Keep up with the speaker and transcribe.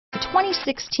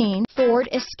2016 Ford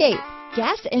Escape.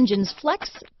 Gas engines flex,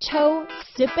 tow,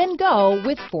 sip and go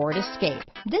with Ford Escape.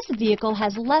 This vehicle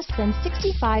has less than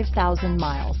 65,000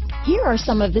 miles. Here are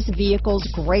some of this vehicle's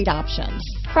great options: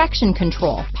 traction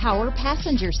control, power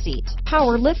passenger seat,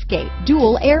 power liftgate,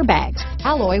 dual airbags,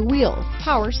 alloy wheels,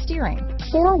 power steering,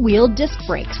 four-wheel disc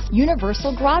brakes,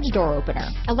 universal garage door opener,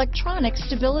 electronic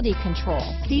stability control,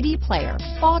 CD player,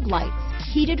 fog lights,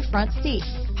 heated front seats,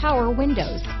 power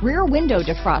windows, rear window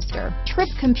defroster, trip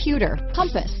computer,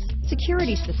 compass,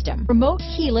 security system, remote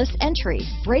keyless entry,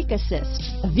 brake assist.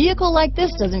 A vehicle like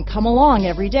this doesn't come along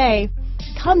every day.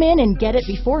 Come in and get it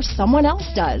before someone else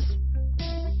does.